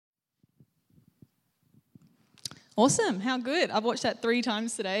Awesome. How good. I've watched that 3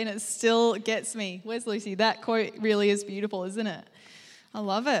 times today and it still gets me. Where's Lucy? That quote really is beautiful, isn't it? I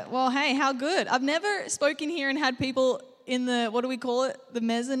love it. Well, hey, how good. I've never spoken here and had people in the, what do we call it? The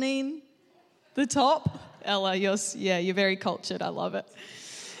mezzanine? The top? Ella, you're very cultured. I love it.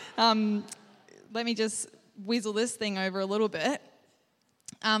 Let me just weasel this thing over a little bit.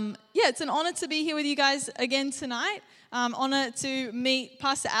 It's an honor to be here with you guys again tonight. Honor to meet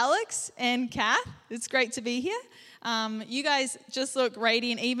Pastor Alex and Kath. It's great to be here. You guys just look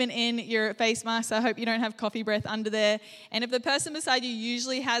radiant, even in your face masks. I hope you don't have coffee breath under there. And if the person beside you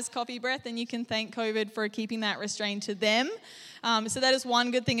usually has coffee breath, then you can thank COVID for keeping that restrained to them. So that is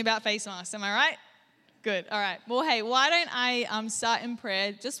one good thing about face masks. Am I right? Good. All right. Well, hey, why don't I start in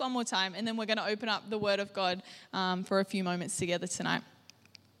prayer just one more time, and then we're going to open up the Word of God for a few moments together tonight.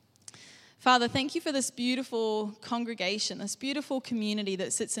 Father, thank you for this beautiful congregation, this beautiful community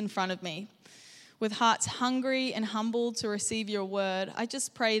that sits in front of me. With hearts hungry and humbled to receive your word, I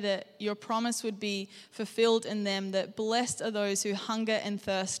just pray that your promise would be fulfilled in them, that blessed are those who hunger and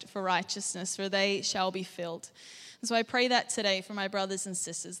thirst for righteousness, for they shall be filled. And so I pray that today for my brothers and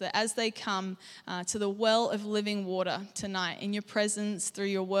sisters, that as they come to the well of living water tonight, in your presence, through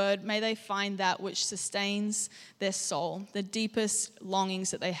your word, may they find that which sustains their soul, the deepest longings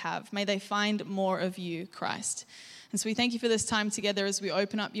that they have. May they find more of you, Christ. And so we thank you for this time together as we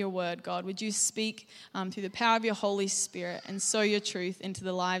open up your word, God. Would you speak through the power of your Holy Spirit and sow your truth into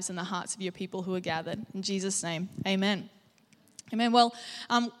the lives and the hearts of your people who are gathered. In Jesus' name, amen. Amen. Well,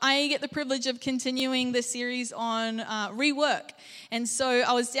 I get the privilege of continuing the series on rework. And so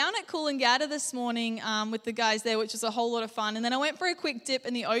I was down at Coolangatta this morning with the guys there, which was a whole lot of fun. And then I went for a quick dip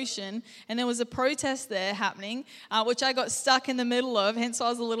in the ocean, and there was a protest there happening, which I got stuck in the middle of, hence I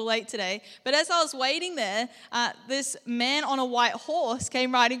was a little late today. But as I was waiting there, this man on a white horse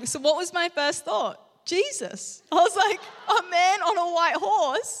came riding. So what was my first thought? Jesus. I was like, a man on a white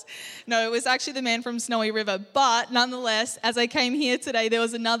horse? No, it was actually the man from Snowy River. But nonetheless, as I came here today, there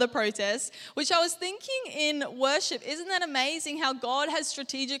was another protest, which I was thinking in worship, isn't that amazing how God has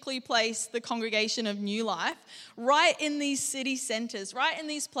strategically placed the congregation of New Life right in these city centers, right in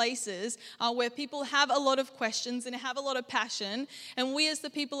these places where people have a lot of questions and have a lot of passion, and we as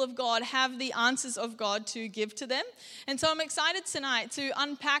the people of God have the answers of God to give to them. And so I'm excited tonight to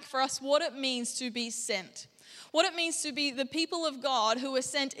unpack for us what it means to be sent. What it means to be the people of God who are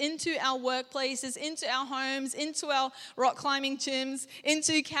sent into our workplaces, into our homes, into our rock climbing gyms,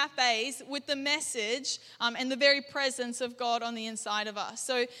 into cafes with the message and the very presence of God on the inside of us.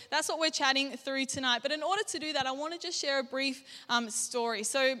 So that's what we're chatting through tonight. But in order to do that, I want to just share a brief story.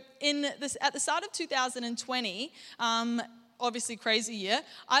 So at the start of 2020, obviously crazy year,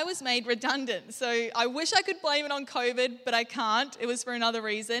 I was made redundant. So I wish I could blame it on COVID, but I can't. It was for another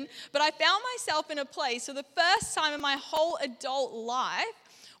reason. But I found myself in a place for the first time in my whole adult life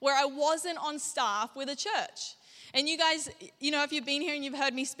where I wasn't on staff with a church. And you guys, if you've been here and you've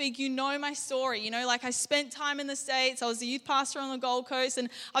heard me speak, you know my story. Like I spent time in the States. I was a youth pastor on the Gold Coast,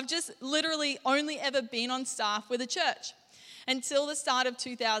 and I've just literally only ever been on staff with a church until the start of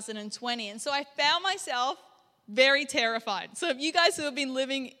 2020. And so I found myself very terrified. So if you guys who have been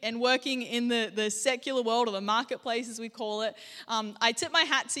living and working in the secular world, or the marketplace as we call it, I tip my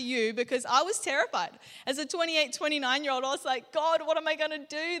hat to you, because I was terrified. As a 28, 29-year-old, I was like, God, what am I going to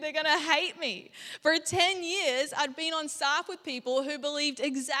do? They're going to hate me. For 10 years, I'd been on staff with people who believed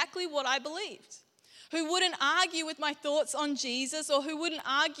exactly what I believed, who wouldn't argue with my thoughts on Jesus, or who wouldn't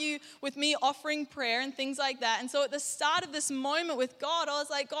argue with me offering prayer and things like that. And so at the start of this moment with God, I was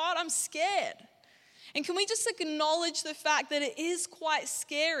like, God, I'm scared. And can we just acknowledge the fact that it is quite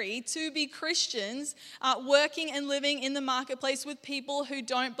scary to be Christians working and living in the marketplace with people who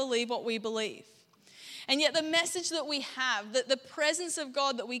don't believe what we believe? And yet the message that we have, that the presence of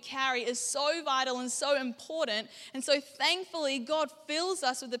God that we carry, is so vital and so important. And so thankfully, God fills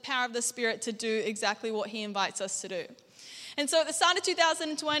us with the power of the Spirit to do exactly what He invites us to do. And so at the start of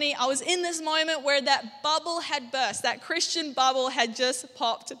 2020, I was in this moment where that bubble had burst. That Christian bubble had just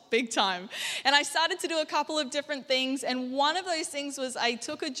popped big time. And I started to do a couple of different things. And one of those things was I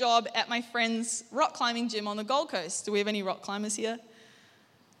took a job at my friend's rock climbing gym on the Gold Coast. Do we have any rock climbers here?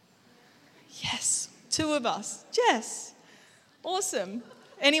 Yes, 2 of us. Yes. Awesome.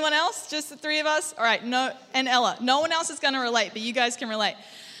 Anyone else? Just the 3 of us? All right, no, and Ella. No one else is going to relate, but you guys can relate.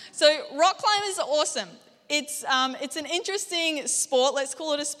 So rock climbers are awesome. it's an interesting sport. Let's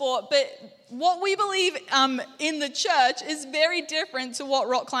call it a sport. But what we believe in the church is very different to what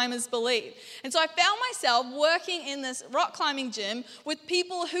rock climbers believe. And so I found myself working in this rock climbing gym with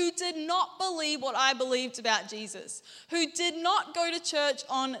people who did not believe what I believed about Jesus, who did not go to church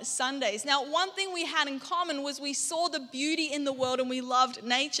on Sundays. Now, one thing we had in common was we saw the beauty in the world and we loved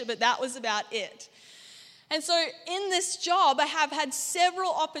nature, but that was about it. And so in this job, I have had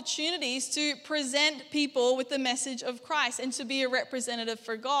several opportunities to present people with the message of Christ and to be a representative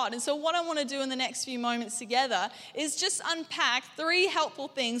for God. And so what I want to do in the next few moments together is just unpack 3 helpful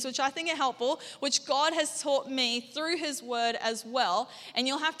things, which I think are helpful, which God has taught me through his word as well. And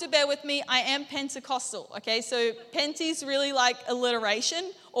you'll have to bear with me, I am Pentecostal, okay? So Pente's really like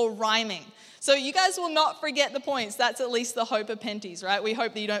alliteration or rhyming. So you guys will not forget the points. That's at least the hope of Pente's, right? We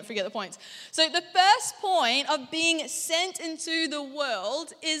hope that you don't forget the points. So the first point of being sent into the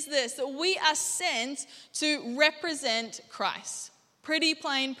world is this, that we are sent to represent Christ. Pretty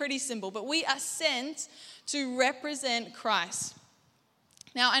plain, pretty simple, but we are sent to represent Christ.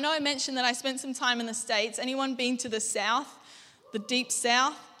 Now, I know I mentioned that I spent some time in the States. Anyone been to the South, the deep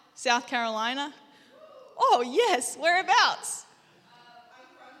South, South Carolina? Oh, yes, whereabouts?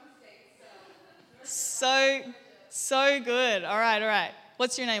 So good. All right.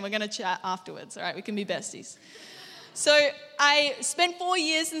 What's your name? We're going to chat afterwards. All right, we can be besties. So I spent 4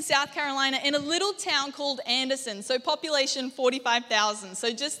 years in South Carolina in a little town called Anderson. So population 45,000.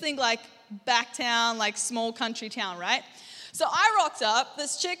 So just think like back town, like small country town, right? So I rocked up,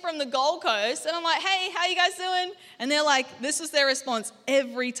 this chick from the Gold Coast, and I'm like, hey, how you guys doing? And they're like, this was their response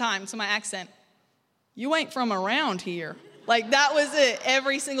every time to my accent. You ain't from around here. Like, that was it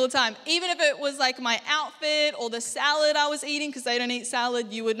every single time. Even if it was like my outfit or the salad I was eating, because they don't eat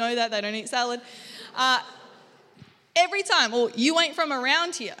salad. You would know that. They don't eat salad. Every time, well, you ain't from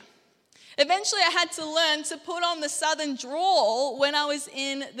around here. Eventually, I had to learn to put on the southern drawl when I was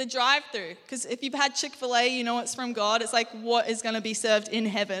in the drive-thru. Because if you've had Chick-fil-A, you know it's from God. It's like what is going to be served in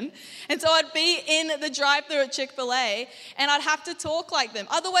heaven. And so I'd be in the drive-thru at Chick-fil-A, and I'd have to talk like them.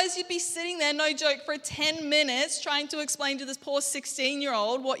 Otherwise, you'd be sitting there, no joke, for 10 minutes trying to explain to this poor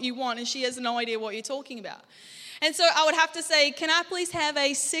 16-year-old what you want, and she has no idea what you're talking about. And so I would have to say, can I please have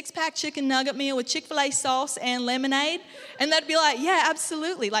a 6-pack chicken nugget meal with Chick-fil-A sauce and lemonade? And they'd be like, yeah,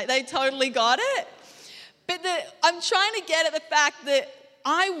 absolutely. Like, they totally got it. But I'm trying to get at the fact that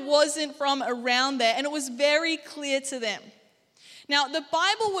I wasn't from around there, and it was very clear to them. Now, the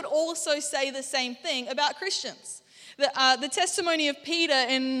Bible would also say the same thing about Christians. The testimony of Peter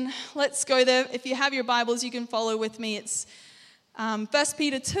in, let's go there. If you have your Bibles, you can follow with me. It's 1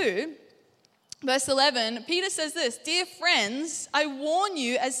 Peter 2. Verse 11, Peter says this, "Dear friends, I warn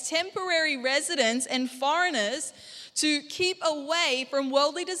you as temporary residents and foreigners to keep away from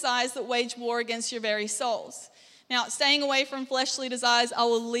worldly desires that wage war against your very souls." Now, staying away from fleshly desires, I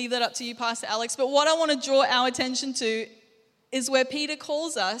will leave that up to you, Pastor Alex. But what I want to draw our attention to is where Peter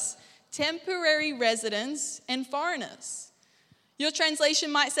calls us temporary residents and foreigners. Your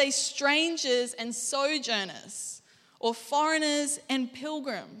translation might say strangers and sojourners, or foreigners and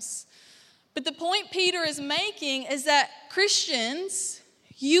pilgrims. But the point Peter is making is that Christians,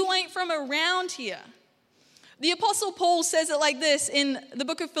 you ain't from around here. The Apostle Paul says it like this in the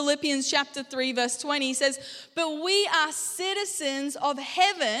book of Philippians chapter 3 verse 20. He says, "But we are citizens of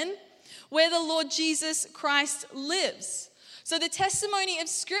heaven where the Lord Jesus Christ lives." So the testimony of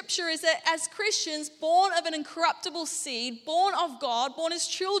Scripture is that as Christians, born of an incorruptible seed, born of God, born as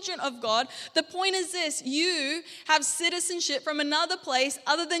children of God, the point is this: you have citizenship from another place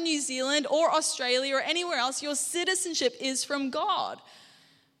other than New Zealand or Australia or anywhere else. Your citizenship is from God.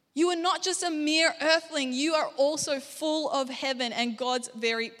 You are not just a mere earthling. You are also full of heaven and God's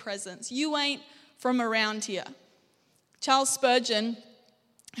very presence. You ain't from around here. Charles Spurgeon,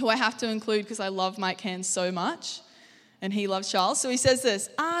 who I have to include because I love Mike Hand so much, and he loves Charles. So he says this,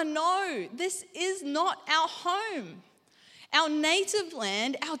 no, this is not our home. Our native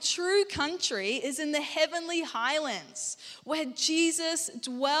land, our true country is in the heavenly highlands where Jesus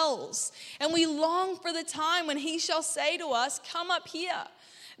dwells. And we long for the time when he shall say to us, come up here.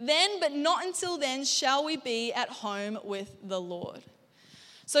 Then, but not until then, shall we be at home with the Lord.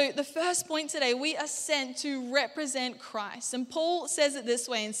 So the first point today, we are sent to represent Christ. And Paul says it this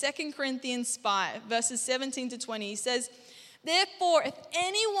way in 2 Corinthians 5, verses 17 to 20. He says, "Therefore, if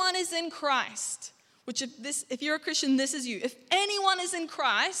anyone is in Christ," which if you're a Christian, this is you. "If anyone is in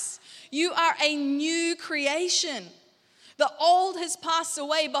Christ, you are a new creation. The old has passed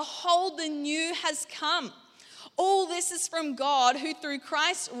away. Behold, the new has come. All this is from God, who through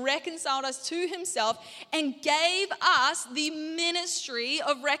Christ reconciled us to himself and gave us the ministry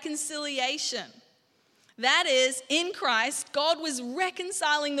of reconciliation. That is, in Christ, God was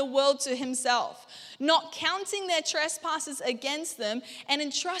reconciling the world to himself, not counting their trespasses against them, and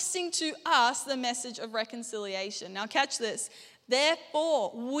entrusting to us the message of reconciliation. Now catch this.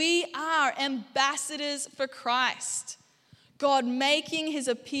 Therefore, we are ambassadors for Christ, God making his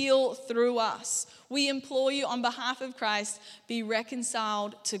appeal through us. We implore you on behalf of Christ, be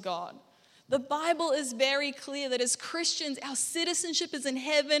reconciled to God. The Bible is very clear that as Christians, our citizenship is in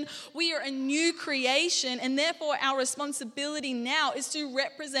heaven. We are a new creation, and therefore our responsibility now is to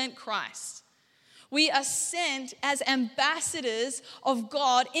represent Christ. We are sent as ambassadors of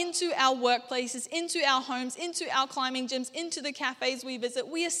God into our workplaces, into our homes, into our climbing gyms, into the cafes we visit.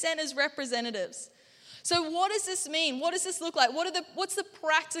 We are sent as representatives. So what does this mean? What does this look like? What's the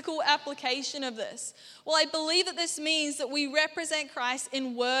practical application of this? Well, I believe that this means that we represent Christ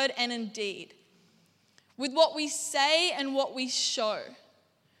in word and in deed, with what we say and what we show.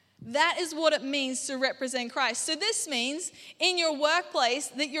 That is what it means to represent Christ. So this means in your workplace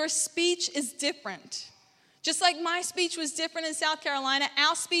that your speech is different. Just like my speech was different in South Carolina,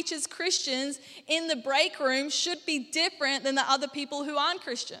 our speech as Christians in the break room should be different than the other people who aren't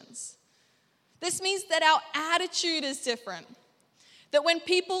Christians. This means that our attitude is different. That when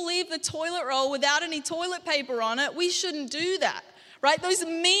people leave the toilet roll without any toilet paper on it, we shouldn't do that, right? Those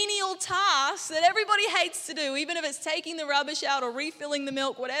menial tasks that everybody hates to do, even if it's taking the rubbish out or refilling the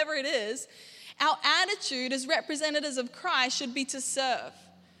milk, whatever it is, our attitude as representatives of Christ should be to serve.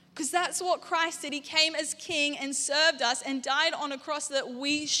 Because that's what Christ did. He came as king and served us and died on a cross so that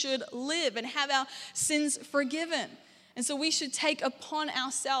we should live and have our sins forgiven. And so we should take upon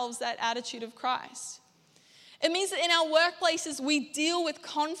ourselves that attitude of Christ. It means that in our workplaces, we deal with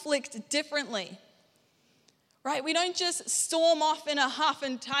conflict differently, right? We don't just storm off in a huff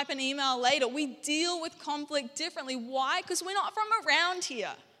and type an email later. We deal with conflict differently. Why? Because we're not from around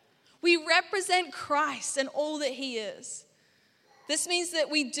here. We represent Christ and all that he is. This means that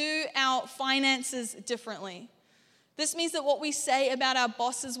we do our finances differently. This means that what we say about our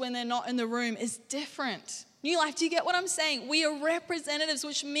bosses when they're not in the room is different. New Life, do you get what I'm saying? We are representatives,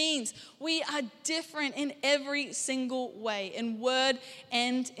 which means we are different in every single way, in word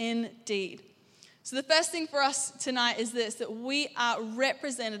and in deed. So the first thing for us tonight is this, that we are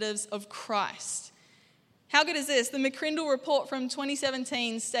representatives of Christ. How good is this? The McCrindle report from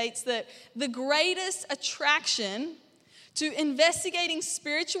 2017 states that the greatest attraction to investigating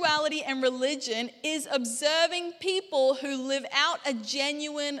spirituality and religion is observing people who live out a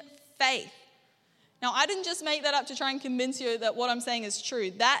genuine faith. Now, I didn't just make that up to try and convince you that what I'm saying is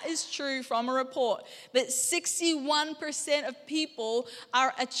true. That is true from a report that 61% of people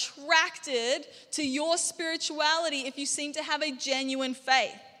are attracted to your spirituality if you seem to have a genuine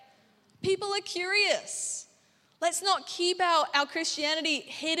faith. People are curious. Let's not keep our Christianity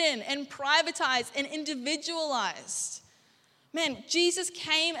hidden and privatized and individualized. Man, Jesus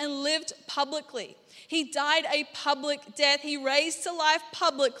came and lived publicly. He died a public death. He raised to life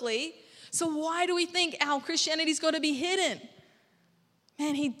publicly. So why do we think our Christianity's got to be hidden?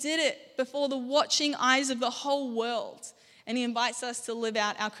 Man, he did it before the watching eyes of the whole world. And he invites us to live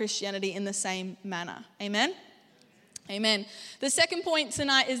out our Christianity in the same manner. Amen? Amen. The second point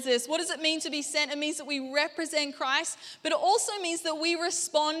tonight is this. What does it mean to be sent? It means that we represent Christ, but it also means that we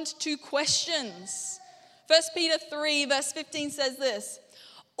respond to questions. 1 Peter 3 verse 15 says this.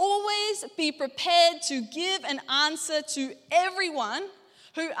 Always be prepared to give an answer to everyone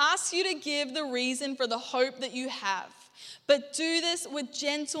who asks you to give the reason for the hope that you have. But do this with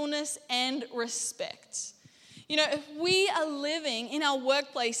gentleness and respect. You know, if we are living in our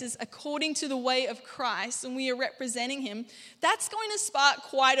workplaces according to the way of Christ and we are representing him, that's going to spark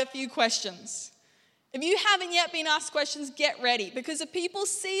quite a few questions. If you haven't yet been asked questions, get ready. Because if people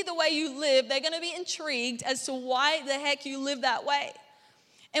see the way you live, they're going to be intrigued as to why the heck you live that way.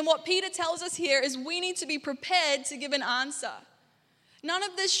 And what Peter tells us here is we need to be prepared to give an answer. None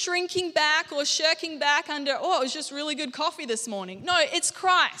of this shrinking back or shirking back under, oh, it was just really good coffee this morning. No, it's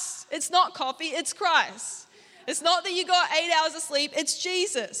Christ. It's not coffee, it's Christ. It's not that you got 8 hours of sleep, it's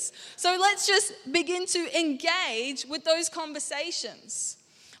Jesus. So let's just begin to engage with those conversations.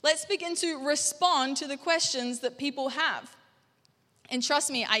 Let's begin to respond to the questions that people have. And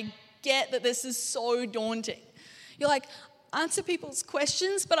trust me, I get that this is so daunting. You're like, answer people's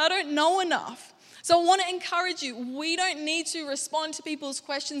questions, but I don't know enough. So I want to encourage you, we don't need to respond to people's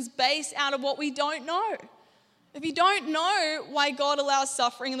questions based out of what we don't know. If you don't know why God allows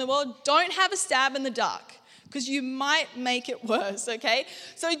suffering in the world, don't have a stab in the dark because you might make it worse, okay?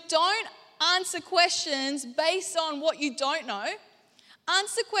 So don't answer questions based on what you don't know.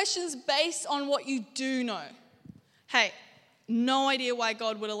 Answer questions based on what you do know. Hey, no idea why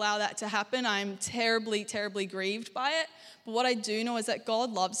God would allow that to happen. I'm terribly, terribly grieved by it. But what I do know is that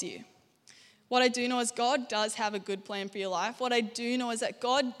God loves you. What I do know is God does have a good plan for your life. What I do know is that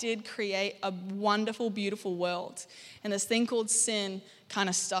God did create a wonderful, beautiful world. And this thing called sin kind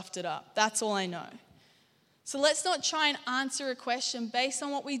of stuffed it up. That's all I know. So let's not try and answer a question based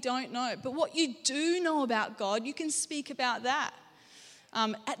on what we don't know. But what you do know about God, you can speak about that.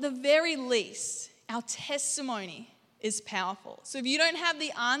 At the very least, our testimony is powerful. So if you don't have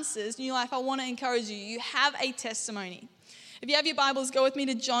the answers in your life, I want to encourage you. You have a testimony. If you have your Bibles, go with me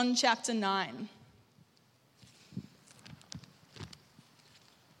to John chapter 9.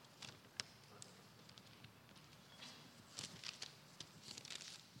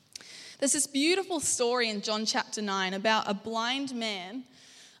 There's this beautiful story in John chapter 9 about a blind man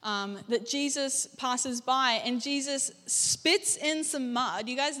that Jesus passes by, and Jesus spits in some mud.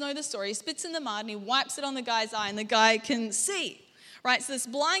 You guys know the story. He spits in the mud and he wipes it on the guy's eye, and the guy can see. Right, so this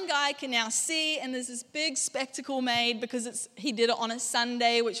blind guy can now see, and there's this big spectacle made because he did it on a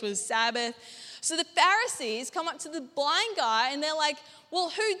Sunday, which was Sabbath. So the Pharisees come up to the blind guy and they're like, well,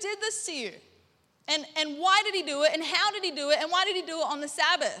 who did this to you? And why did he do it? And how did he do it? And why did he do it on the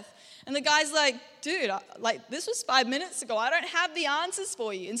Sabbath? And the guy's like, dude, this was 5 minutes ago. I don't have the answers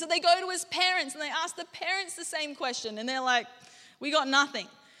for you. And so they go to his parents and they ask the parents the same question. And they're like, we got nothing.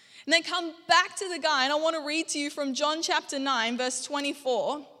 And they come back to the guy, and I want to read to you from John chapter 9, verse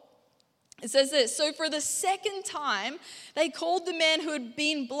 24. It says this: so for the second time, they called the man who had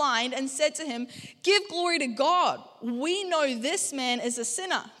been blind and said to him, give glory to God. We know this man is a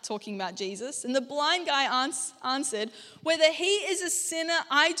sinner, talking about Jesus. And the blind guy answered, whether he is a sinner,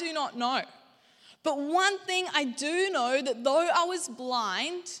 I do not know. But one thing I do know, that though I was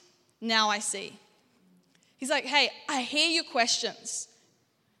blind, now I see. He's like, hey, I hear your questions.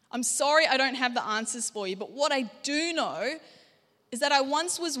 I'm sorry I don't have the answers for you, but what I do know is that I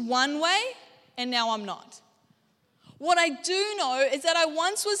once was one way and now I'm not. What I do know is that I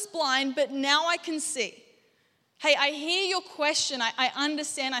once was blind, but now I can see. Hey, I hear your question. I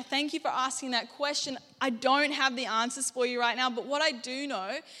understand. I thank you for asking that question. I don't have the answers for you right now, but what I do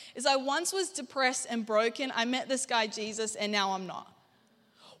know is I once was depressed and broken. I met this guy, Jesus, and now I'm not.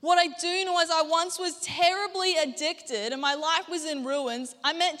 What I do know is I once was terribly addicted and my life was in ruins.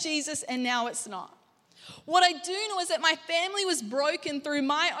 I met Jesus and now it's not. What I do know is that my family was broken through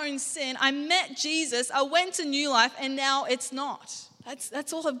my own sin. I met Jesus, I went to New Life, and now it's not.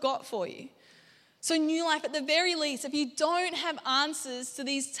 That's all I've got for you. So New Life, at the very least, if you don't have answers to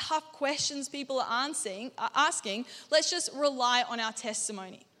these tough questions people are asking, let's just rely on our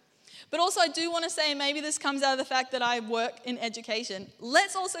testimony. But also I do want to say, and maybe this comes out of the fact that I work in education,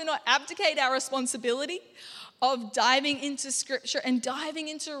 let's also not abdicate our responsibility of diving into scripture and diving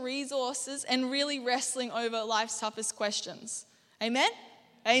into resources and really wrestling over life's toughest questions. Amen?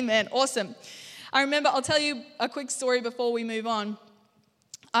 Amen. Awesome. I remember, I'll tell you a quick story before we move on.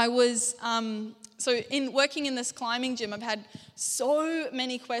 I was, in working in this climbing gym, I've had so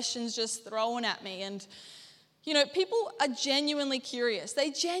many questions just thrown at me, and you know, people are genuinely curious.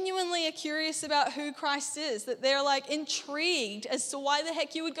 They genuinely are curious about who Christ is, that they're like intrigued as to why the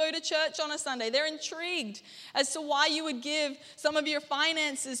heck you would go to church on a Sunday. They're intrigued as to why you would give some of your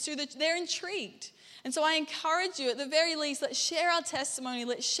finances they're intrigued. And so I encourage you, at the very least, let's share our testimony.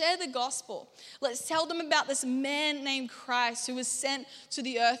 Let's share the gospel. Let's tell them about this man named Christ who was sent to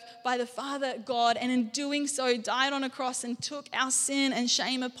the earth by the Father God, and in doing so died on a cross and took our sin and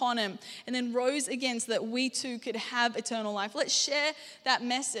shame upon him, and then rose again so that we too could have eternal life. Let's share that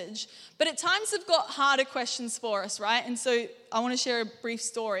message. But at times they've got harder questions for us, right? And so I want to share a brief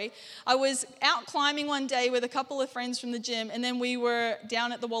story. I was out climbing one day with a couple of friends from the gym, and then we were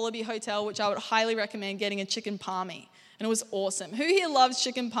down at the Wallaby Hotel, which I would highly recommend getting a chicken palmy. And it was awesome. Who here loves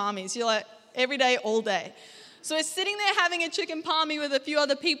chicken palmies? You're like, every day, all day. So we're sitting there having a chicken palmy with a few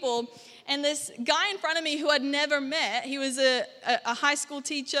other people, and this guy in front of me who I'd never met, he was a high school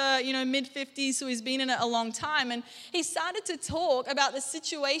teacher, mid-50s, so he's been in it a long time, and he started to talk about the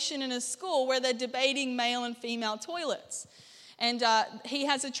situation in a school where they're debating male and female toilets. And he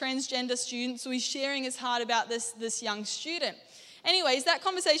has a transgender student, so he's sharing his heart about this young student. Anyways, that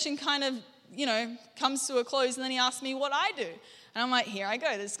conversation kind of, comes to a close, and then he asked me what I do. And I'm like, here I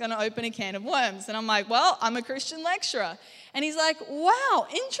go, this is going to open a can of worms. And I'm like, well, I'm a Christian lecturer. And he's like, wow,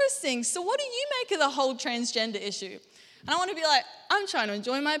 interesting. So what do you make of the whole transgender issue? And I want to be like, I'm trying to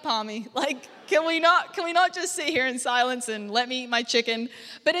enjoy my palmy. Like, can we not just sit here in silence and let me eat my chicken?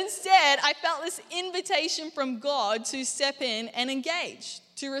 But instead, I felt this invitation from God to step in and engage,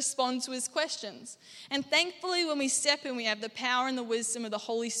 to respond to his questions. And thankfully, when we step in, we have the power and the wisdom of the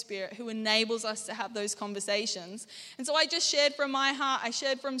Holy Spirit who enables us to have those conversations. And so I just shared from my heart, I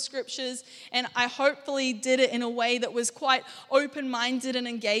shared from scriptures, and I hopefully did it in a way that was quite open-minded and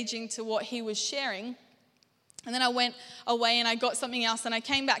engaging to what he was sharing. And then I went away and I got something else and I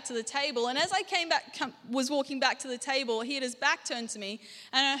came back to the table. And as I was walking back to the table, he had his back turned to me.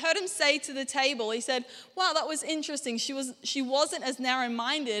 And I heard him say to the table, he said, wow, that was interesting. She wasn't as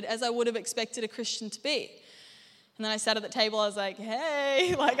narrow-minded as I would have expected a Christian to be. And then I sat at the table, I was like,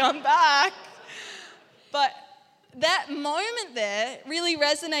 hey, like I'm back. But that moment there really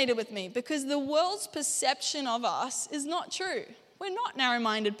resonated with me because the world's perception of us is not true. We're not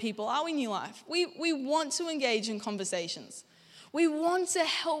narrow-minded people, are we, New Life? We want to engage in conversations. We want to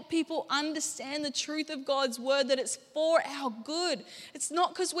help people understand the truth of God's word, that it's for our good. It's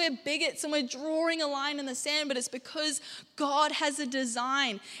not because we're bigots and we're drawing a line in the sand, but it's because God has a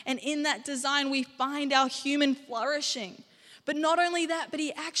design. And in that design, we find our human flourishing. But not only that, but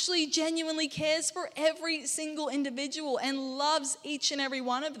he actually genuinely cares for every single individual and loves each and every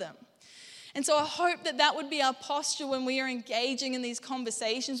one of them. And so I hope that would be our posture when we are engaging in these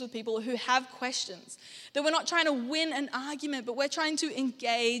conversations with people who have questions. That we're not trying to win an argument, but we're trying to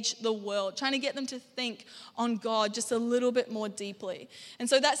engage the world, trying to get them to think on God just a little bit more deeply. And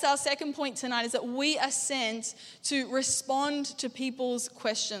so that's our second point tonight, is that we are sent to respond to people's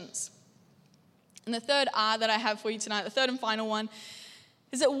questions. And the third R that I have for you tonight, the third and final one,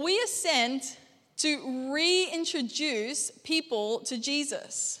 is that we are sent to reintroduce people to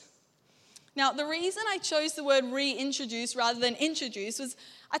Jesus. Now, the reason I chose the word reintroduce rather than introduce was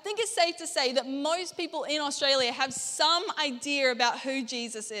I think it's safe to say that most people in Australia have some idea about who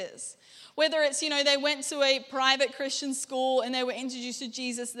Jesus is. Whether it's, they went to a private Christian school and they were introduced to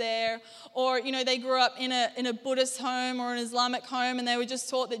Jesus there, or, they grew up in a Buddhist home or an Islamic home and they were just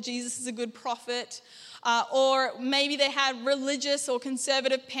taught that Jesus is a good prophet. Or maybe they had religious or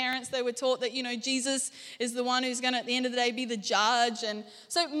conservative parents. They were taught that, Jesus is the one who's going to, at the end of the day, be the judge. And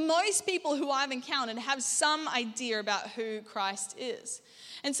so most people who I've encountered have some idea about who Christ is.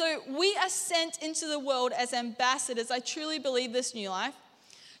 And so we are sent into the world as ambassadors. I truly believe this, New Life,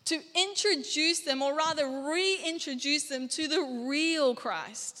 to introduce them, or rather reintroduce them to the real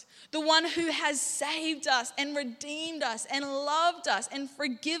Christ, the one who has saved us and redeemed us and loved us and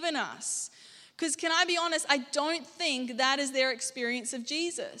forgiven us. Because can I be honest, I don't think that is their experience of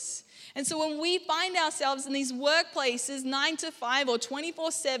Jesus. And so when we find ourselves in these workplaces 9 to 5 or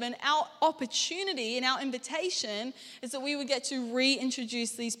 24/7, our opportunity and our invitation is that we would get to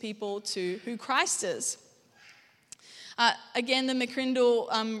reintroduce these people to who Christ is. Again, the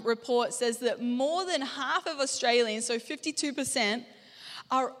McCrindle report says that more than half of Australians, so 52%,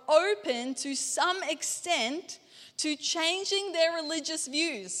 are open to some extent to changing their religious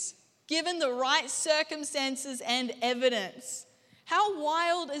views, given the right circumstances and evidence. How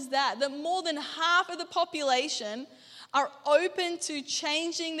wild is that? That more than half of the population are open to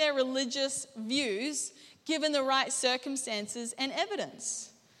changing their religious views, given the right circumstances and evidence.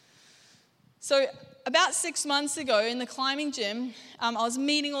 So about 6 months ago in the climbing gym, I was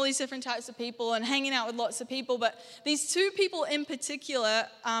meeting all these different types of people and hanging out with lots of people, but these two people in particular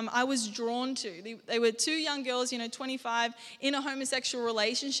I was drawn to. They were two young girls, 25, in a homosexual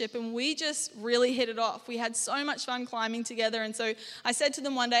relationship, and we just really hit it off. We had so much fun climbing together, and so I said to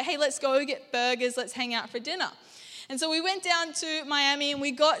them one day, hey, let's go get burgers, let's hang out for dinner. And so we went down to Miami and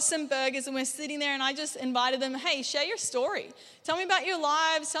we got some burgers and we're sitting there and I just invited them, hey, share your story. Tell me about your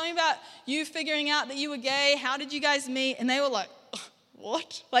lives. Tell me about you figuring out that you were gay. How did you guys meet? And they were like,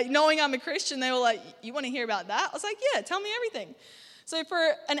 what? Like, knowing I'm a Christian, they were like, you want to hear about that? I was like, yeah, tell me everything. So for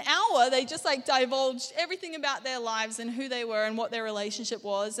an hour, they just divulged everything about their lives and who they were and what their relationship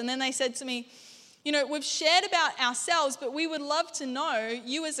was. And then they said to me, we've shared about ourselves, but we would love to know,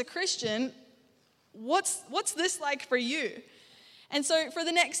 you as a Christian, what's this like for you? And so for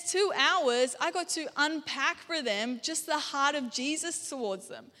the next 2 hours, I got to unpack for them just the heart of Jesus towards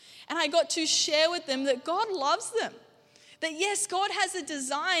them. And I got to share with them that God loves them. That yes, God has a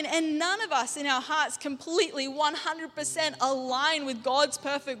design and none of us in our hearts completely 100% align with God's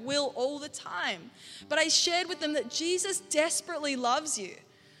perfect will all the time. But I shared with them that Jesus desperately loves you.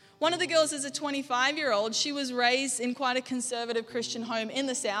 One of the girls is a 25-year-old. She was raised in quite a conservative Christian home in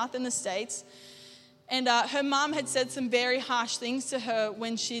the South, in the States. And her mum had said some very harsh things to her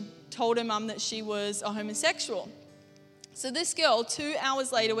when she told her mum that she was a homosexual. So this girl, 2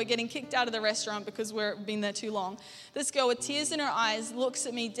 hours later, we're getting kicked out of the restaurant because we've been there too long. This girl with tears in her eyes looks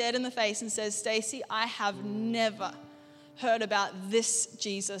at me dead in the face and says, "Stacey, I have never heard about this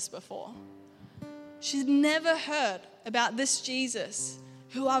Jesus before." She's never heard about this Jesus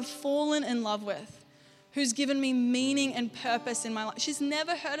who I've fallen in love with, who's given me meaning and purpose in my life. She's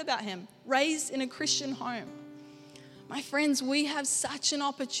never heard about him, raised in a Christian home. My friends, we have such an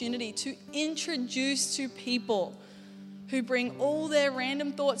opportunity to introduce to people who bring all their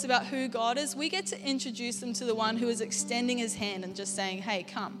random thoughts about who God is. We get to introduce them to the one who is extending his hand and just saying, "Hey,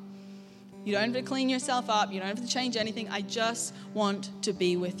 come. You don't have to clean yourself up. You don't have to change anything. I just want to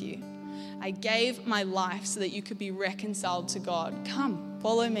be with you. I gave my life so that you could be reconciled to God. Come,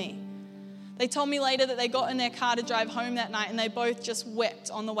 follow me." They told me later that they got in their car to drive home that night and they both just wept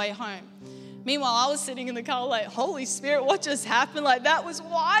on the way home. Meanwhile, I was sitting in the car like, "Holy Spirit, what just happened?" Like, that was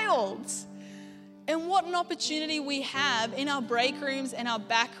wild. And what an opportunity we have in our break rooms, in our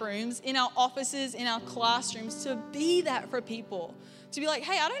back rooms, in our offices, in our classrooms to be that for people. To be like,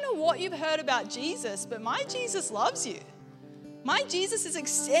 "Hey, I don't know what you've heard about Jesus, but my Jesus loves you. My Jesus is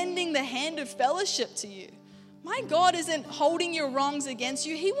extending the hand of fellowship to you. My God isn't holding your wrongs against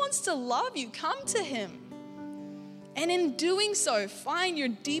you. He wants to love you. Come to him. And in doing so, find your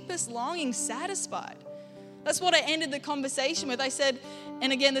deepest longing satisfied." That's what I ended the conversation with. I said,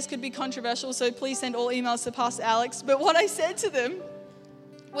 and again, this could be controversial, so please send all emails to Pastor Alex. But what I said to them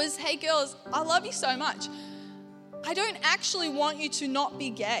was, "Hey girls, I love you so much. I don't actually want you to not be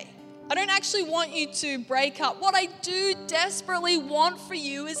gay. I don't actually want you to break up. What I do desperately want for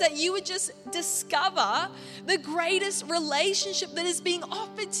you is that you would just discover the greatest relationship that is being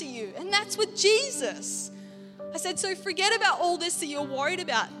offered to you, and that's with Jesus." I said, "So forget about all this that you're worried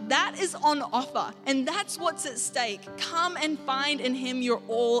about. That is on offer, and that's what's at stake. Come and find in him your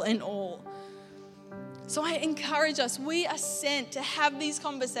all in all." So I encourage us, we are sent to have these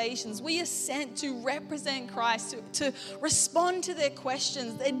conversations. We are sent to represent Christ, to respond to their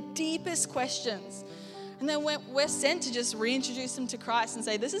questions, their deepest questions. And then we're sent to just reintroduce them to Christ and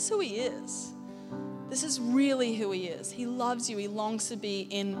say, "This is who he is. This is really who he is. He loves you. He longs to be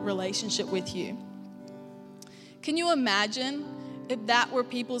in relationship with you." Can you imagine if that were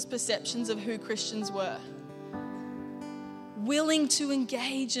people's perceptions of who Christians were? Willing to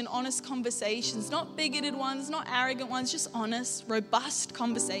engage in honest conversations, not bigoted ones, not arrogant ones, just honest, robust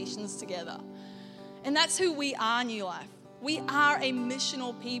conversations together. And that's who we are, New Life. We are a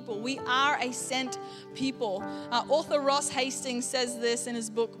missional people. We are a sent people. Author Ross Hastings says this in his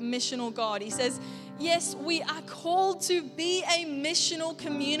book, Missional God. He says, "Yes, we are called to be a missional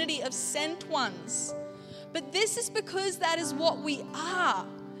community of sent ones. But this is because that is what we are.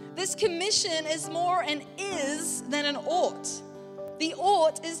 This commission is more an is than an ought. The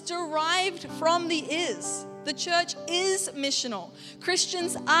ought is derived from the is. The church is missional.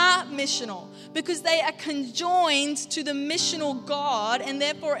 Christians are missional because they are conjoined to the missional God and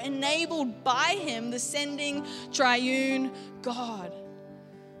therefore enabled by him, the sending triune God."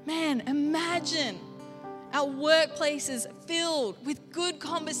 Man, imagine our workplaces filled with good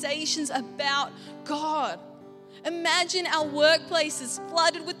conversations about God. Imagine our workplaces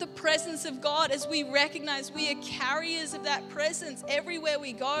flooded with the presence of God as we recognize we are carriers of that presence everywhere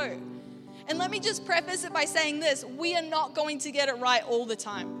we go. And let me just preface it by saying this: we are not going to get it right all the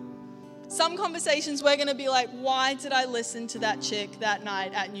time. Some conversations we're going to be like, "Why did I listen to that chick that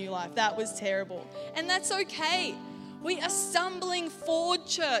night at New Life? That was terrible." And that's okay. We are stumbling forward,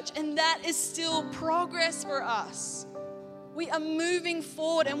 church, and that is still progress for us. We are moving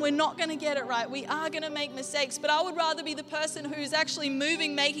forward and we're not going to get it right. We are going to make mistakes, but I would rather be the person who's actually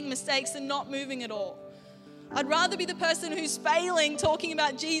moving, making mistakes than not moving at all. I'd rather be the person who's failing, talking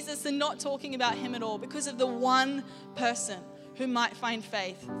about Jesus than not talking about him at all, because of the one person who might find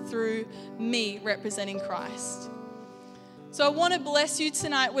faith through me representing Christ. So I want to bless you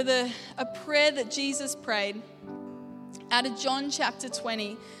tonight with a prayer that Jesus prayed out of John chapter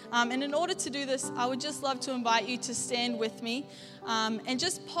 20. And in order to do this, I would just love to invite you to stand with me and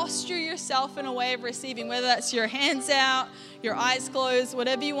just posture yourself in a way of receiving, whether that's your hands out, your eyes closed,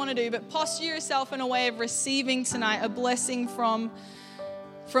 whatever you want to do, but posture yourself in a way of receiving tonight a blessing from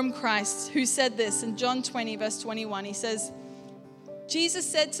Christ, who said this in John 20, verse 21. He says, "Jesus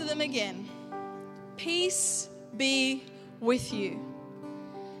said to them again, 'Peace be with you.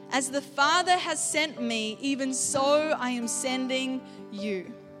 As the Father has sent me, even so I am sending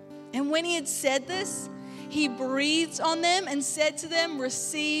you.' And when he had said this, he breathed on them and said to them,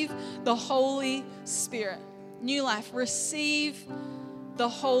 'Receive the Holy Spirit.'" New Life, receive the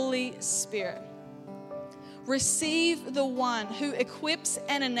Holy Spirit. Receive the one who equips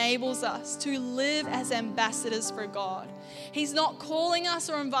and enables us to live as ambassadors for God. He's not calling us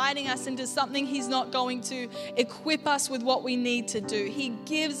or inviting us into something He's not going to equip us with what we need to do. He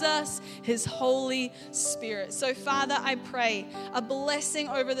gives us His Holy Spirit. So Father, I pray a blessing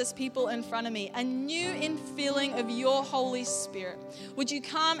over this people in front of me, a new infilling of your Holy Spirit. Would you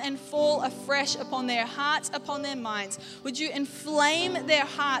come and fall afresh upon their hearts, upon their minds? Would you inflame their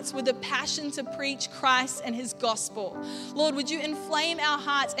hearts with a passion to preach Christ and His gospel? Lord, would you inflame our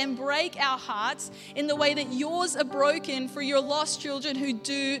hearts and break our hearts in the way that yours are broken for your lost children who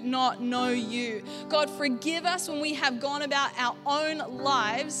do not know you. God, forgive us when we have gone about our own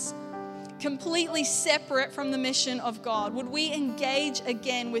lives completely separate from the mission of God. Would we engage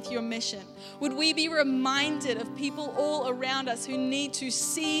again with your mission? Would we be reminded of people all around us who need to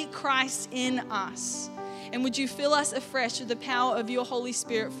see Christ in us? And would you fill us afresh with the power of your Holy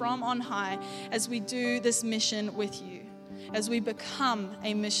Spirit from on high as we do this mission with you, as we become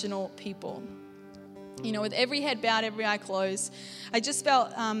a missional people? You know, with every head bowed, every eye closed, I just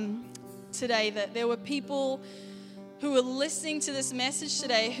felt today that there were people who are listening to this message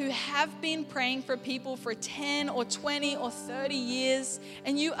today who have been praying for people for 10 or 20 or 30 years,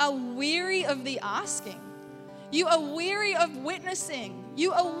 and you are weary of the asking. You are weary of witnessing.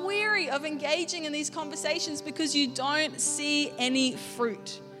 You are weary of engaging in these conversations because you don't see any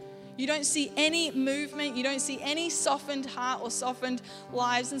fruit. You don't see any movement. You don't see any softened heart or softened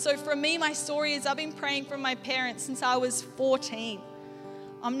lives. And so for me, my story is I've been praying for my parents since I was 14.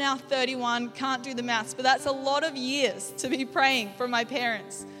 I'm now 31, can't do the maths, but that's a lot of years to be praying for my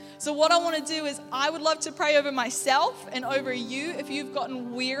parents. So what I want to do is I would love to pray over myself and over you if you've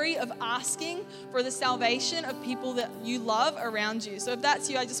gotten weary of asking for the salvation of people that you love around you. So if that's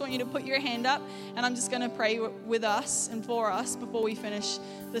you, I just want you to put your hand up, and I'm just going to pray with us and for us before we finish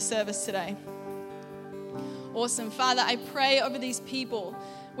the service today. Awesome. Father, I pray over these people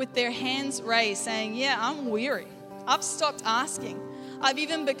with their hands raised saying, yeah, I'm weary. I've stopped asking. I've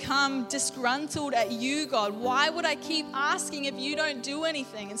even become disgruntled at you, God. Why would I keep asking if you don't do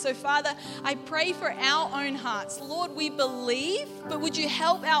anything? And so, Father, I pray for our own hearts. Lord, we believe, but would you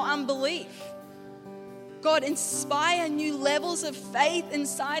help our unbelief? God, inspire new levels of faith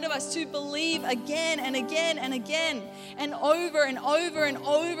inside of us to believe again and again and again and over and over and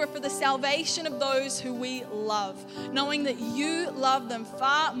over for the salvation of those who we love, knowing that you love them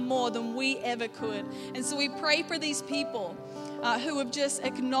far more than we ever could. And so we pray for these people who have just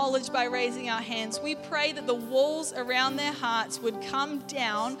acknowledged by raising our hands. We pray that the walls around their hearts would come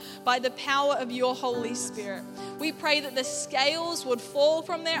down by the power of your Holy Spirit. We pray that the scales would fall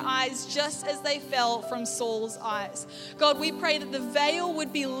from their eyes just as they fell from Saul's eyes. God, we pray that the veil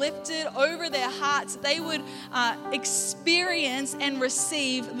would be lifted over their hearts. They would experience and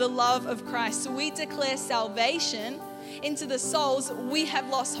receive the love of Christ. So we declare salvation into the souls we have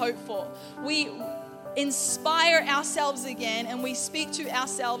lost hope for. We inspire ourselves again, and we speak to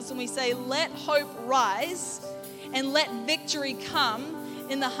ourselves and we say, let hope rise and let victory come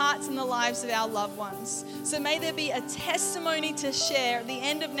in the hearts and the lives of our loved ones. So may there be a testimony to share at the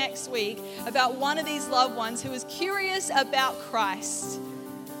end of next week about one of these loved ones who is curious about Christ.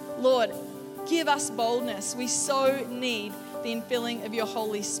 Lord, give us boldness. We so need the infilling of your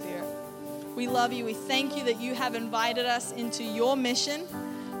Holy Spirit. We love you. We thank you that you have invited us into your mission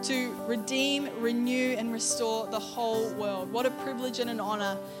to redeem, renew, and restore the whole world. What a privilege and an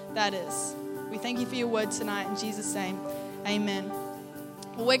honor that is. We thank you for your word tonight. In Jesus' name, amen.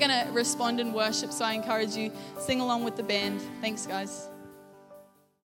 Well, we're going to respond in worship, so I encourage you, sing along with the band. Thanks, guys.